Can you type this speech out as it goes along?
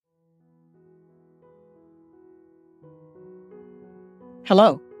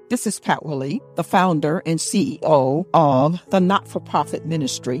Hello, this is Pat Willie, the founder and CEO of the not-for-profit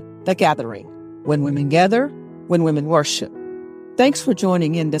ministry, The Gathering. When women gather, when women worship. Thanks for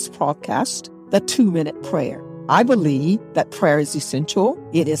joining in this podcast, The 2-Minute Prayer. I believe that prayer is essential,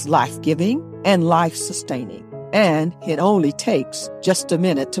 it is life-giving and life-sustaining, and it only takes just a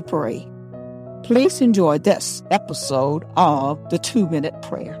minute to pray. Please enjoy this episode of The 2-Minute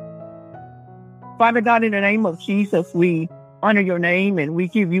Prayer. Father God, in the name of Jesus, we honor your name and we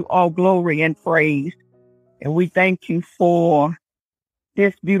give you all glory and praise. And we thank you for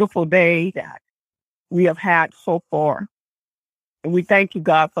this beautiful day that we have had so far. And we thank you,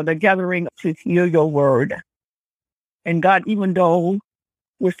 God, for the gathering to hear your word. And God, even though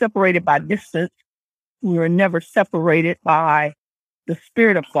we're separated by distance, we were never separated by the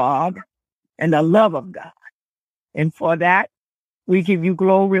Spirit of God and the love of God. And for that, we give you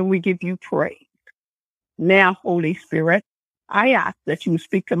glory and we give you praise. Now, Holy Spirit, I ask that you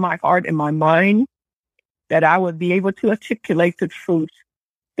speak to my heart and my mind, that I would be able to articulate the truth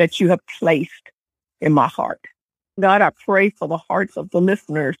that you have placed in my heart. God, I pray for the hearts of the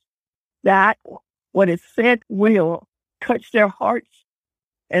listeners, that what is said will touch their hearts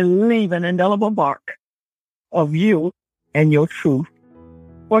and leave an indelible mark of you and your truth.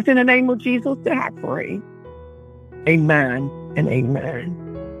 For it's in the name of Jesus that I pray. Amen and amen.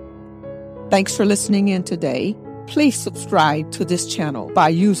 Thanks for listening in today. Please subscribe to this channel by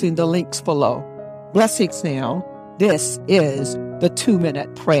using the links below. Blessings now. This is the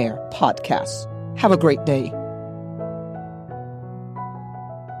 2-Minute Prayer Podcast. Have a great day.